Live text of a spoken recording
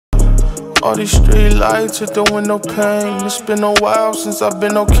All these street lights hit the window pane. It's been a while since I've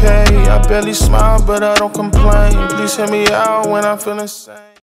been okay. I barely smile, but I don't complain. Please hear me out when I'm feeling sane.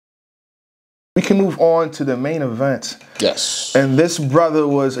 We can move on to the main event. Yes. And this brother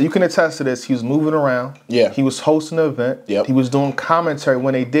was, you can attest to this, he was moving around. Yeah. He was hosting the event. Yep. He was doing commentary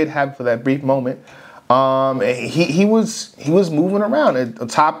when they did have for that brief moment. He was moving around on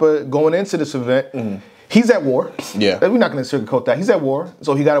top of going into this event. He's at war. Yeah. We're not going to sugarcoat that. He's at war,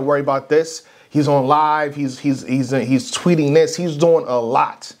 so he got to worry about this. He's on live. He's tweeting this. He's doing a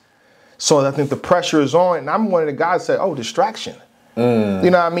lot. So I think the pressure is on. And I'm one of the guys that said, "Oh, distraction." You know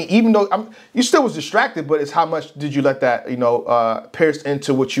what I mean? Even though you still was distracted, but it's how much did you let that pierce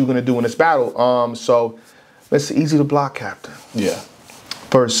into what you're going to do in this battle? So let's see, Eazy the block captain. Yeah.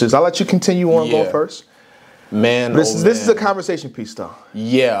 Versus, I'll let you continue on going first. Man, this is a conversation piece, though.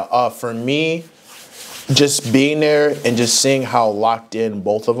 Yeah. For me, just being there and just seeing how locked in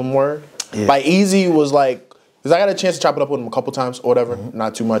both of them were. Yeah. Like Eazy was like, because I got a chance to chop it up with him a couple times or whatever,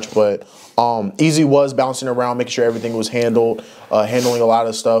 not too much, but Eazy was bouncing around, making sure everything was handled, handling a lot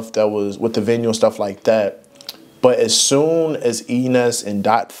of stuff that was with the venue and stuff like that. But as soon as Enes and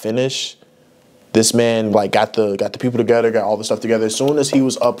Dot finished, this man like got the people together, got all the stuff together. As soon as he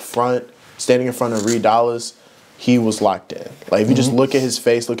was up front, standing in front of Reed Dollaz, he was locked in. Like if you just look at his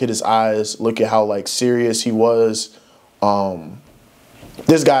face, look at his eyes, look at how like serious he was.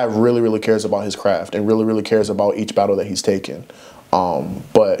 This guy really, really cares about his craft and really, really cares about each battle that he's taken.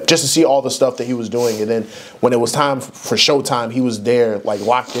 But just to see all the stuff that he was doing, and then when it was time for showtime, he was there, like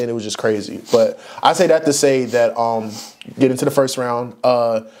locked in. It was just crazy. But I say that to say that get into the first round.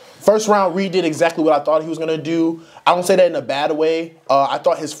 First round, Reed did exactly what I thought he was gonna do. I don't say that in a bad way. I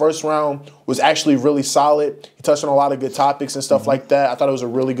thought his first round was actually really solid. He touched on a lot of good topics and stuff like that. I thought it was a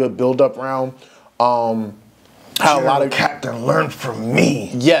really good build-up round. How a lot of captain learned from me.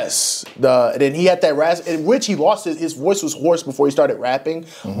 Yes, then he had that rasp, in which he lost his voice was hoarse before he started rapping.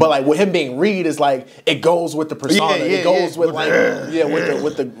 But like with him being Reed, is like it goes with the persona. It goes with like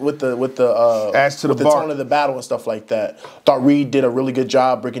with the adds to the tone of the battle and stuff like that. Thought Reed did a really good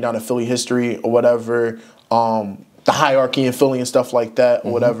job breaking down the Philly history or whatever. The hierarchy in Philly and stuff like that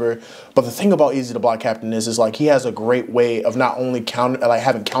or whatever. But the thing about Eazy the block captain is like he has a great way of not only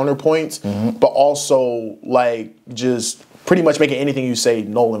having counterpoints, but also like just pretty much making anything you say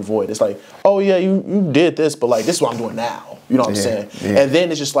null and void. It's like, oh yeah, you did this, but like this is what I'm doing now. You know what I'm saying? Yeah. And then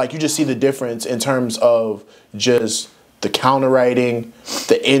it's just like you just see the difference in terms of just the counter writing,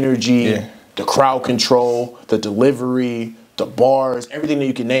 the energy, the crowd control, the delivery, the bars, everything that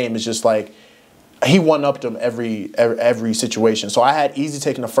you can name is just like he one-upped him every situation. So I had Eazy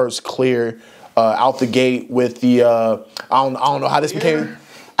taking the first clear out the gate with the I don't know how this became.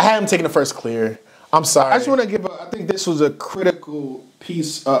 I had him taking the first clear. I'm sorry. I just want to give I think this was a critical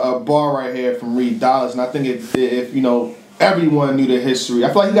piece, a bar right here from Reed Dollaz, and I think if everyone knew the history, I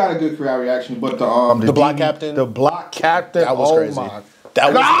feel like he got a good crowd reaction. But the block captain, that was crazy.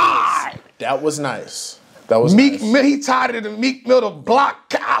 That was nice. That was Meek nice. Mill, he tied it to Meek Mill, the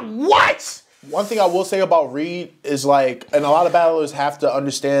block. What? One thing I will say about Reed is like, and a lot of battlers have to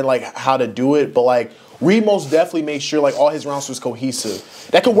understand like how to do it, but like Reed most definitely made sure like all his rounds was cohesive.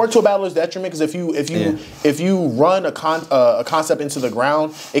 That could work to a battler's detriment because if you run a concept into the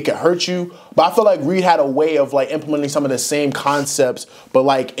ground, it could hurt you. But I feel like Reed had a way of like implementing some of the same concepts, but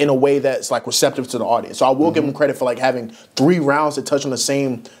like in a way that's like receptive to the audience. So I will give him credit for like having 3 rounds that touch on the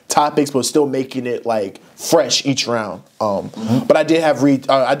same topics, but still making it like fresh each round. But I did have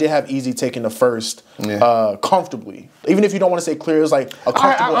Eazy taking the first comfortably. Even if you don't want to say clear, it's like a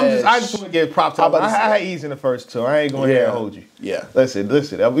comfortable edge. I just want to give props to him. I had Eazy in the first 2. I ain't going to hold you. Yeah. Listen.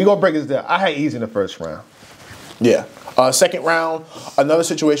 We going to break this down. I had Eazy in the first round. Yeah. Second round, another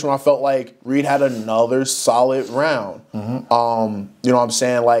situation where I felt like Reed had another solid round. You know what I'm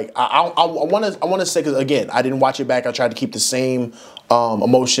saying? Like I want to say, because again, I didn't watch it back. I tried to keep the same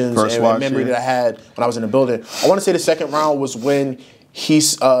emotions and memory that I had when I was in the building. I want to say the second round was when he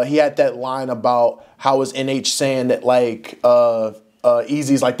had that line about how was NH saying that like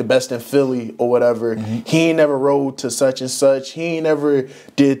Eazy's like the best in Philly or whatever. He ain't never rode to such and such. He ain't never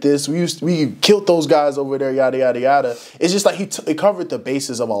did this. We killed those guys over there, yada yada yada. It's just like he covered the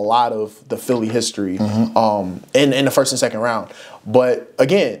bases of a lot of the Philly history in the first and second round. But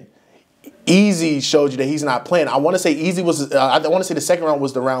again, Eazy showed you that he's not playing. I want to say Eazy was. I want to say the second round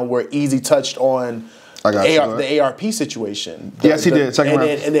was the round where Eazy touched on the ARP situation. Yes, he did. Second round.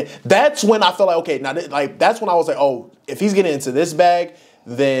 And then that's when I felt like, okay, now that's when I was like, oh, if he's getting into this bag,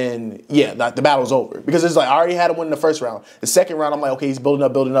 then yeah, the battle's over. Because it's like I already had him win the first round. The second round, I'm like, okay, he's building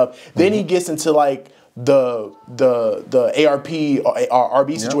up. Then he gets into like the ARP or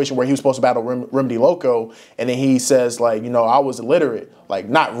RB situation where he was supposed to battle Remedy Loco, and then he says like, you know, I was illiterate, like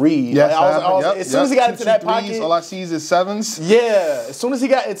not read. Yes, Like, as soon as he got into that pocket, all I see is sevens. yeah. As soon as he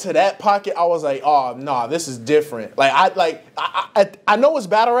got into that pocket, I was like, oh nah, this is different. Like I know it's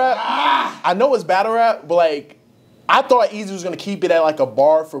battle rap. I know it's battle rap, but like I thought Eazy was gonna keep it at like a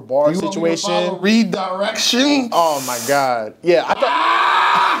bar for bar situation. Read direction. Oh my god. Yeah,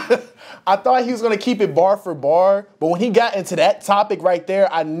 I thought he was gonna keep it bar for bar, but when he got into that topic right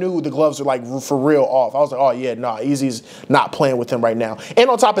there, I knew the gloves were like for real off. I was like, oh yeah, nah, Eazy's not playing with him right now.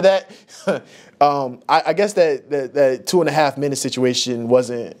 And on top of that, I guess that 2.5 minute situation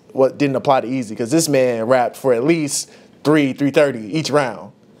didn't apply to Eazy because this man rapped for at least 3:30 each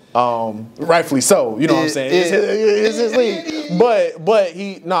round. Rightfully so, you know what I'm saying? It's his league. But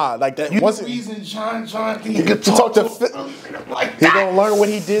he like that. You the reason John he could talk to like he gonna learn what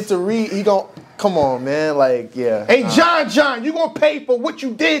he did to Reed. He gonna come on, man. Like, yeah. Hey, John, you gonna pay for what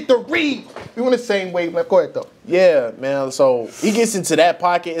you did to Reed. We on the same wavelength. Go ahead though. Yeah, man. So he gets into that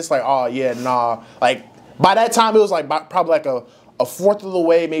pocket. It's like, oh yeah, nah. Like by that time, it was like probably like a fourth of the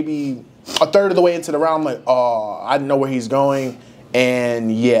way, maybe a third of the way into the round. I'm like, oh, I know where he's going.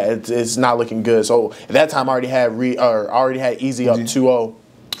 And yeah, it's not looking good. So at that time, I already had Eazy up 2-0.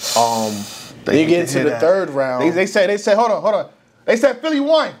 Then you get into the third round. They said, hold on. They said Philly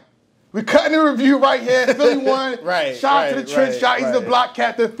won. We're cutting the review right here. Philly won. Right. Shout out to the trench. Shout out to the block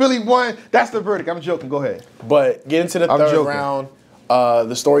captain. Philly won. That's the verdict. I'm joking. Go ahead. But get into the third round.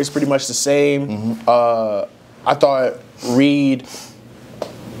 The story's pretty much the same. I thought Reed.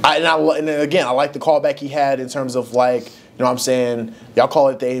 And again, I like the callback he had in terms of like. You know what I'm saying? Y'all call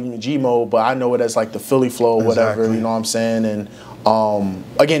it the AMG mode, but I know it as like the Philly flow or whatever, you know what I'm saying? And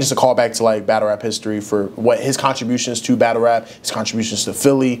again, just a callback to like battle rap history for what his contributions to battle rap, his contributions to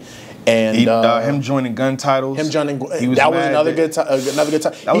Philly, and him joining gun titles. That was another good time.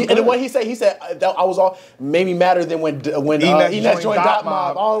 And then what he said that I was all made me madder than when Enes joined Dot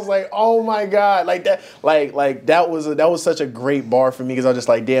Mob. I was like, oh my god, like that, like that was such a great bar for me because I was just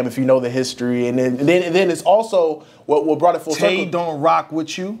like, damn, if you know the history, and then it's also what brought it full circle. Tay don't rock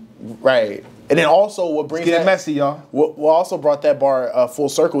with you, right? And then also what brings get messy, y'all. What also brought that bar full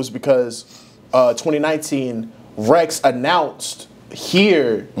circle is because 2019 Rex announced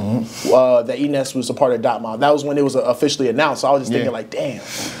here that Enes was a part of Dot Mob. That was when it was officially announced. So I was just thinking like, damn,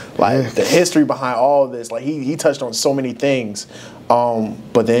 like the history behind all of this. Like he touched on so many things.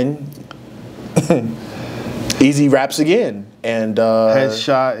 But then Eazy raps again. And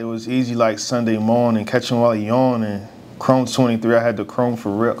headshot, it was Eazy like Sunday morning, catch him while he yawning. Chrome 23, I had the Chrome for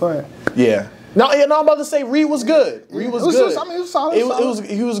real. Go ahead. Yeah. No, I'm about to say Reed was good. Reed was good. I mean, it was solid.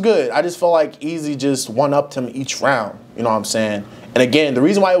 He was good. I just felt like Eazy just one-upped him each round. You know what I'm saying? And again, the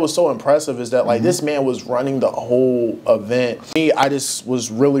reason why it was so impressive is that like this man was running the whole event. Me, I just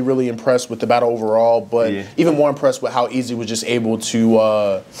was really, really impressed with the battle overall, but even more impressed with how Eazy was just able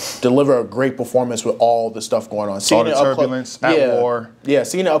to deliver a great performance with all the stuff going on. Seeing all the turbulence at war. Yeah,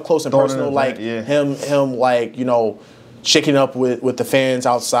 seeing it up close and personal, like him like, you know, shaking up with the fans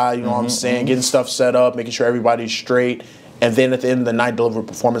outside, you know what I'm saying, getting stuff set up, making sure everybody's straight. And then at the end of the night, deliver a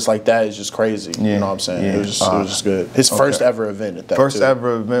performance like that is just crazy. You know what I'm saying? It was just good. His first ever event at that. First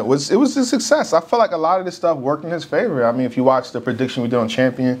ever event was a success. I feel like a lot of this stuff worked in his favor. I mean, if you watch the prediction we did on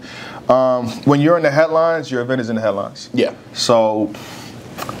Champion, when you're in the headlines, your event is in the headlines. Yeah. So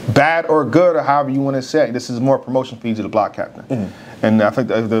bad or good or however you want to say it, this is more promotion for Eazy the Block Captain. And I think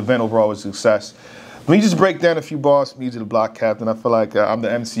the event overall was a success. Let me just break down a few bars from Eazy the Block Captain. I feel like I'm the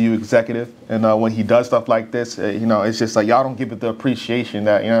MCU executive, and when he does stuff like this, you know, it's just like y'all don't give it the appreciation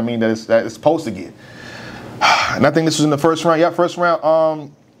that, you know what I mean, that it's supposed to get. And I think this was in the first round. Yeah, first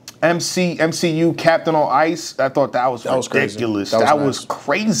round. MCU Captain on Ice. I thought that was ridiculous. That was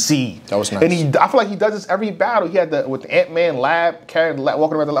crazy. That was nice. And I feel like he does this every battle. He had with the Ant-Man lab, carrying the lab,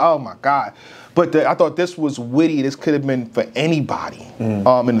 walking around the lab. Oh my God. But I thought this was witty. This could have been for anybody. In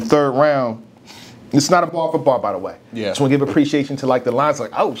the third round. It's not a bar for bar, by the way. Yeah. Just want to give appreciation to like the lines,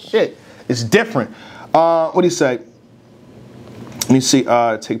 like, oh shit, it's different. What do you say? Let me see.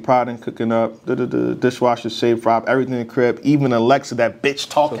 Take pride in cooking up. Dishwasher, save prop, everything in the crib. Even Alexa, that bitch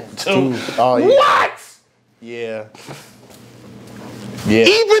talking too. Oh, yeah. What? Yeah. Yeah.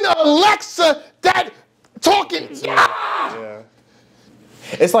 Even Alexa, that talking. Yeah.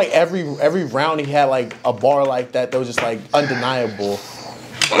 It's like every round he had like a bar like that was just like undeniable.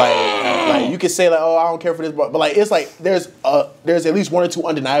 Like you could say like, oh, I don't care for this bar, but like it's like there's at least one or two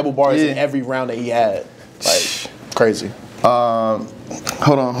undeniable bars in every round that he had. Like crazy.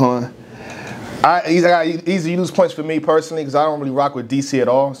 Hold on. I got easy lose points for me personally because I don't really rock with DC at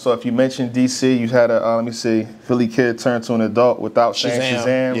all. So if you mentioned DC, you had a let me see, Philly kid turned to an adult without saying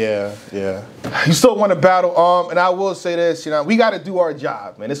Shazam. Yeah. You still want to battle. And I will say this, you know, we got to do our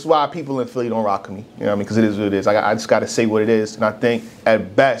job, man. This is why people in Philly don't rock with me. You know what I mean? Because it is what it is. I just got to say what it is. And I think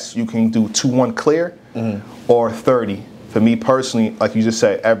at best you can do 2-1 clear or 30. For me personally, like you just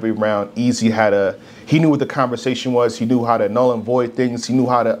said, every round, Eazy had he knew what the conversation was. He knew how to null and void things. He knew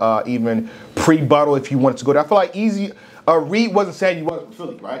how to even pre-buttle if you wanted to go there. I feel like Eazy, Reed wasn't saying you wasn't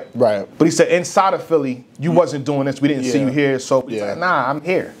Philly, right? Right. But he said inside of Philly, you wasn't doing this. We didn't see you here. So he's like, nah, I'm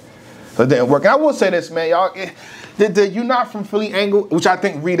here. So it didn't work. And I will say this, man, y'all. The you not from Philly angle, which I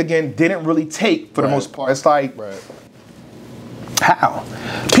think Reed, again, didn't really take for the most part. It's like, how?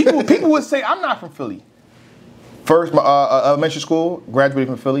 People would say, I'm not from Philly. First, elementary school, graduated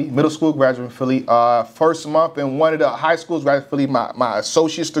from Philly. Middle school, graduated from Philly. First month in one of the high schools, graduated from Philly. My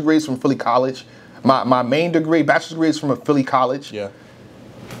associate's degree is from Philly College. My main degree, bachelor's degree, is from a Philly college. Yeah.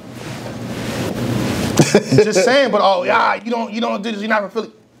 Just saying, but you don't do this. You're not from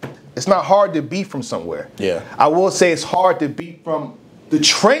Philly. It's not hard to be from somewhere. Yeah. I will say it's hard to be from the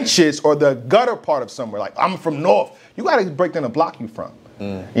trenches or the gutter part of somewhere. Like I'm from North. You got to break down the block you from. You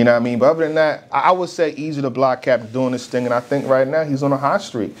know what I mean? But other than that, I would say Eazy the block captain doing this thing, and I think right now he's on a hot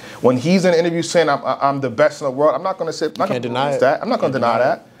streak. When he's in an interview saying I'm the best in the world, I'm not going to say I'm not going to deny that. I'm not going to deny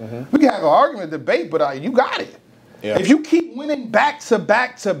that. We can have an argument, debate, but you got it. Yeah. If you keep winning back to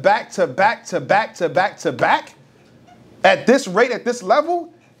back to back to back to back to back to back at this rate, at this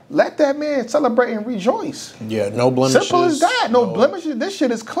level, let that man celebrate and rejoice. Yeah, no blemishes. Simple as that. No blemishes. This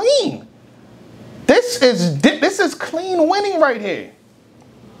shit is clean. This is clean winning right here.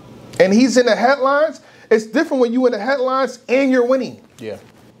 And he's in the headlines. It's different when you in the headlines and you're winning. Yeah.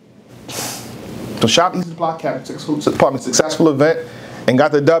 So shout out Eazy block captain, successful event, and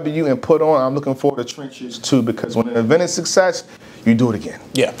got the W and put on. I'm looking forward to Trenches too, because when an event is success, you do it again.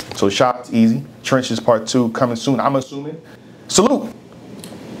 Yeah. So shout out to Eazy. Trenches Part 2 coming soon, I'm assuming. Salute.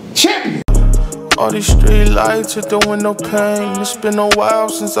 Champion. All these street lights are doing no pain. It's been a while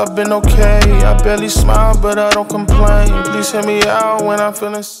since I've been okay. I barely smile, but I don't complain. Please hear me out when I'm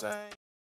feeling sane.